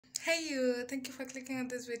Hey you, thank you for clicking on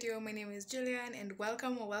this video. My name is Julian and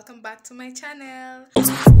welcome back to my channel.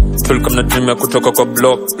 Welcome na dream ya kutoka kwa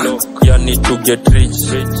block. Yani to get rich.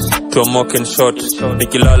 To mock and short.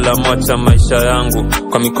 Nikilala macha maisha yangu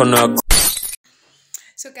kwa mikono ya.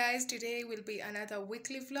 So guys, today will be another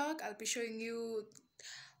weekly vlog. I'll be showing you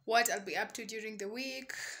what I'll be up to during the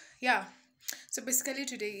week. Yeah. So basically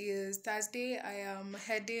today is Thursday. I am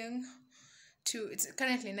heading to, it's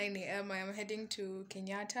currently 9 a.m. I am heading to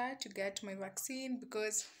Kenyatta to get my vaccine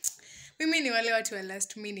because mimi ni wale watu wa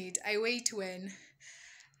last minute. I wait when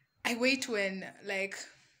like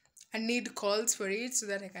a need calls for it so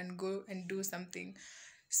that I can go and do something.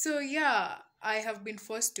 So yeah, I have been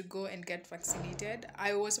forced to go and get vaccinated.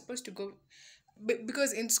 I was supposed to go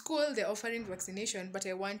because in school they're offering vaccination, but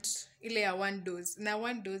I want ile ya one dose. Na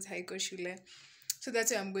one dose haiko shule. So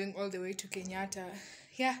that's why I'm going all the way to Kenyatta.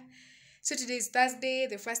 Yeah. So today is Thursday,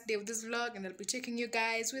 the first day of this vlog, and I'll be taking you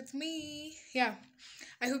guys with me. Yeah.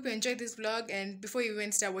 I hope you enjoyed this vlog, and before you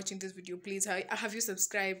even start watching this video, please, have you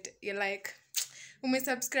subscribed? You're like, who may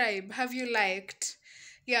subscribe? Have you liked?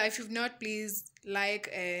 Yeah, if you've not, please like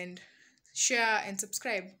and share and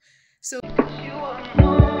subscribe. So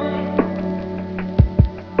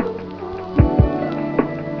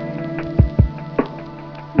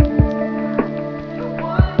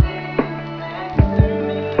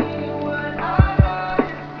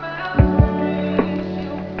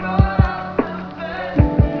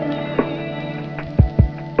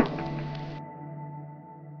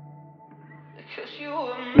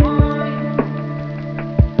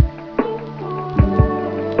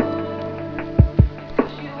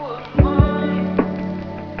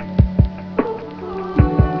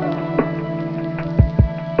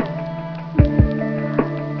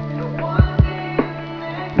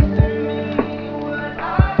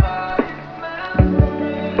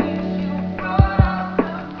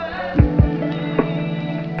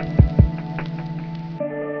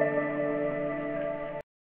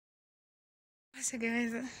so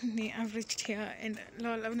guys, I've reached here and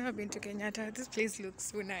lol, I've never been to Kenyatta. This place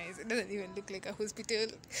looks so nice. It doesn't even look like a hospital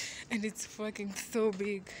and it's fucking so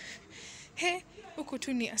big. Hey, huku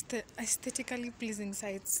tu ni aesthetically pleasing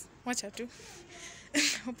sights. Watch out too.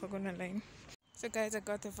 Hope I'm gonna line. So guys, I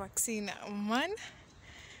got the vaccine. Man,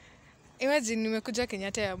 imagine nimekuja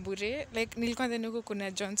Kenyatta ya bure. Like nilikuwa ndani huko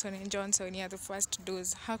kuna Johnson & Johnson ya the first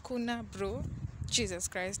dose. Hakuna bro. Jesus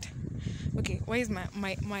Christ. Okay, why is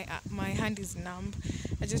my hand is numb?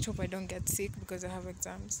 I just hope I don't get sick because I have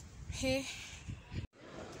exams. Hey.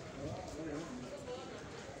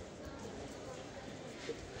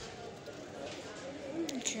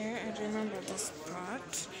 Okay, I remember this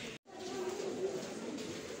part.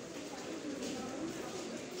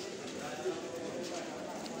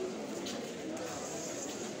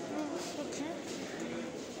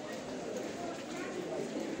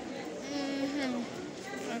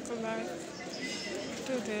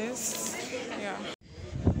 Do this, yeah.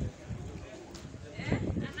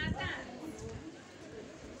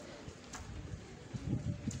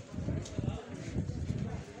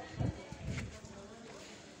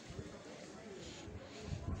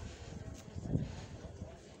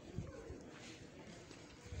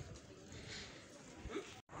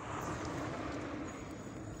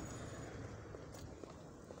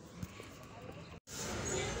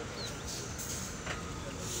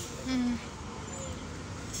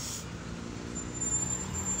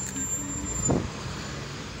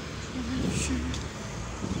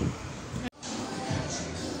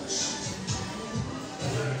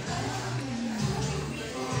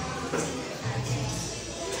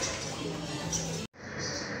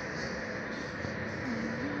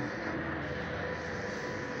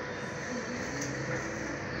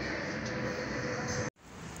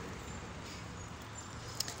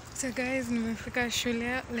 So guys, nimefika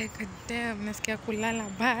shule like a damn nasikia kulala,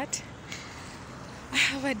 but I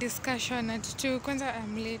have a discussion at 2. Kwanza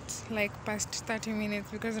I'm late like past 30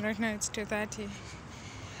 minutes because right now it's 2:30.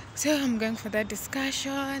 So I'm going for that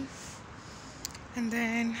discussion and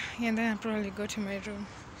then I'll probably go to my room.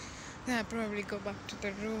 Then I'll probably go back to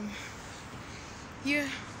the room. Yeah.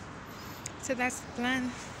 So that's the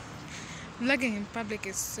plan. Vlogging in public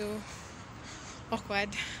is so awkward.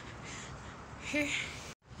 Hey.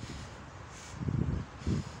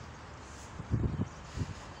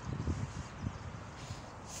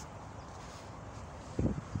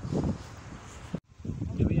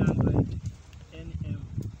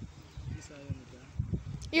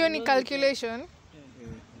 Hiyo ni calculation.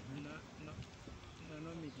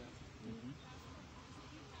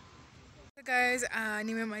 So guys,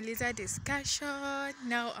 nimemaliza discussion.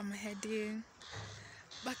 Now I'm heading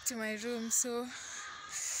back to my room. So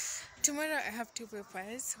Tomorrow I have 2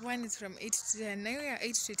 papers. One is from 8 to 10. Now we are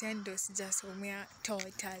 8 to 10 ndo sijasomea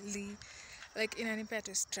totally. Like inanipea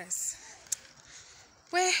to stress.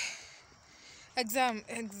 We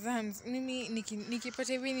exams. Mimi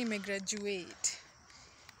nikipata hivi nimegraduate.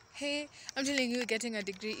 Hey, I'm telling you, getting a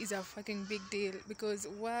degree is a fucking big deal because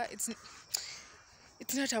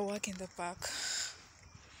it's not a walk in the park.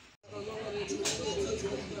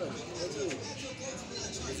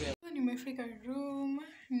 Nimefika room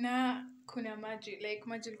na kuna maji, like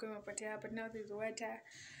maji ilikuwa imepotea, but now there's water.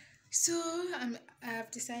 So I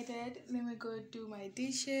have decided, let me go do my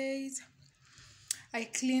dishes. I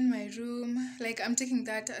clean my room, like I'm taking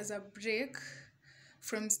that as a break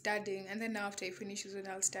from studying, and then after I finish then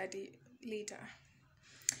I'll study later.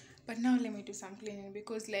 But now let me do some cleaning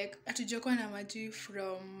because like hatujakuwa na maji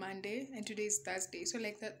from Monday and today is Thursday, so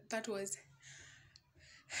like that was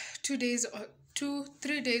 3 days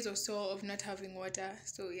or so of not having water.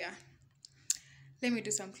 So yeah, let me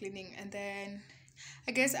do some cleaning and then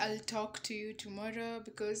I guess I'll talk to you tomorrow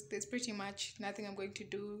because there's pretty much nothing I'm going to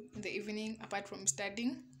do in the evening apart from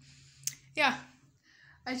studying. Yeah,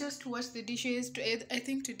 I just washed the dishes. I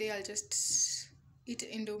think today I'll just eat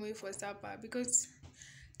Indomie for supper because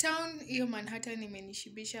town hiyo Manhattan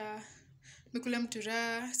imenishibisha. Mikula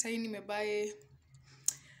mtura, sahi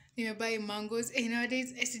nimebuy mangoes.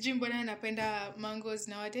 Nowadays, sijui mbona napenda mangoes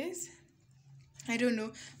nowadays. I don't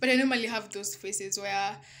know, but I normally have those phases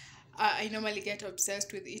where I normally get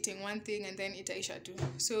obsessed with eating one thing and then itaisha too.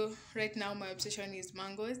 So right now my obsession is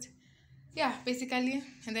mangoes. Yeah, basically,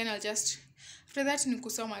 and then I'll just after that ni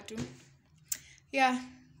kusoma tu. Yeah,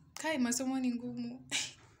 kai masomo ni ngumu.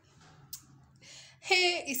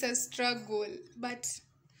 Hey, it's a struggle, but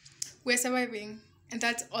we're surviving, and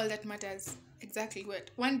that's all that matters. Exactly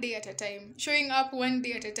what. One day at a time. Showing up one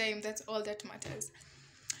day at a time, that's all that matters.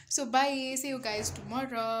 So bye. See you guys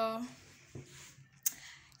tomorrow.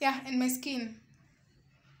 Yeah, and my skin.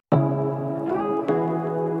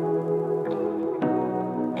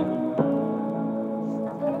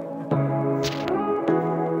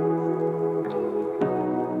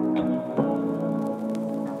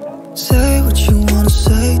 Say what you wanna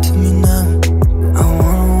say to me now. I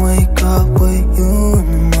wanna wake up with you in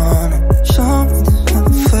the morning. Show me there's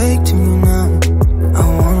nothing fake to me now. I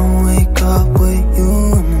wanna wake up with you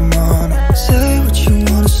in the morning. Say what you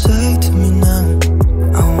wanna say to me now.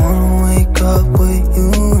 I wanna wake up with you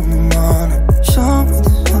in the morning. Show me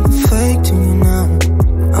there's nothing fake to me now.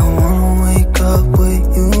 I wanna wake up with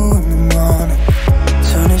you in the morning.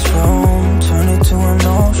 Turn this room, turn it to an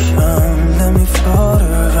ocean. Let me float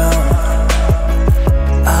around.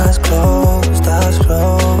 Eyes closed,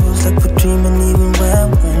 like we're dreaming even when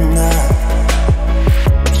we're not.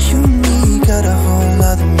 You and me got a whole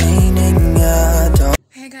other meaning, I don't.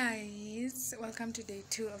 Hey guys, welcome to day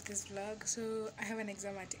 2 of this vlog. So I have an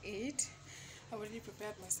exam at 8. I've already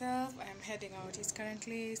prepared myself. I am heading out. It's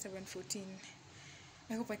currently 7:14.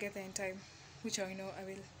 I hope I get there in time, which I know I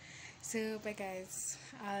will. So bye guys.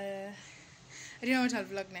 I don't know what I'll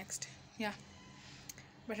vlog next. Yeah,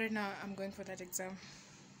 but right now I'm going for that exam.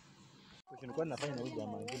 Nilikuwa nafanya na huyu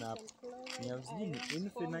jamaa mwingine hapa. Ni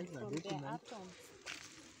infinite na definite.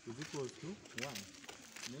 Is equal to 1.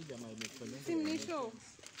 Ni jamaa imefanya. Si mnisho.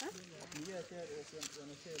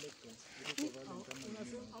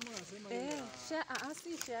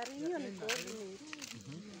 Share hiyo ni coordinate.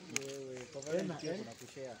 Wewe coordinate pia kuna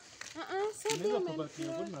kushare.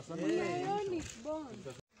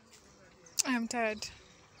 I'm tired.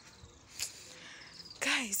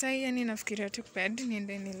 Guys, yani nafikiria tu bed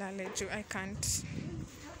niende nilale juu I can't.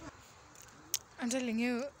 I'm telling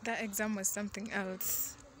you, that exam was something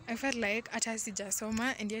else. I felt like hata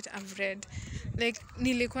sijasoma and yet I've read. Like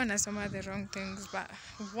nilikuwa nasoma the wrong things, but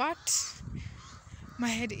what? My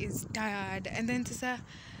head is tired. And then sasa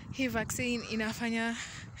hii vaccine inafanya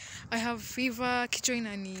I have fever, kichwa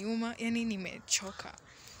inaniuma, yani nimechoka.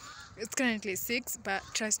 It's currently 6, but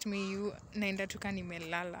trust me, naenda tuka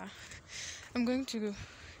nimelala. I'm going to,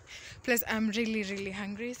 plus I'm really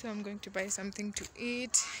hungry, so I'm going to buy something to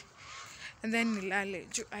eat and then nilale.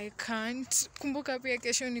 I can't. Kumbuka pia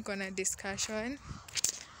kesho niko na discussion.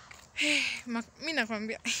 Mimi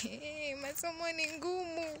nakwambia masomo ni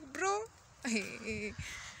ngumu, bro.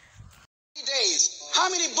 Days, how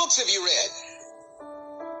many books have you read?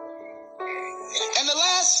 In the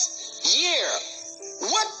last year,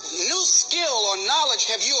 what new skill or knowledge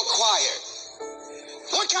have you acquired?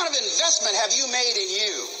 What kind of investment have you made in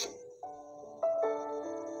you?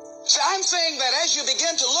 So I'm saying that as you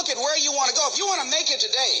begin to look at where you want to go, if you want to make it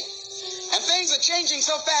today, and things are changing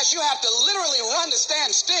so fast, you have to literally run to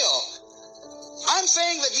stand still I'm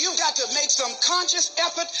saying that you've got to make some conscious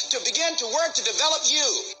effort to begin to work to develop you.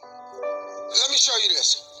 Let me show you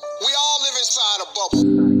this. We all live inside a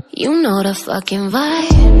bubble. You know the fucking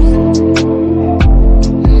vibe.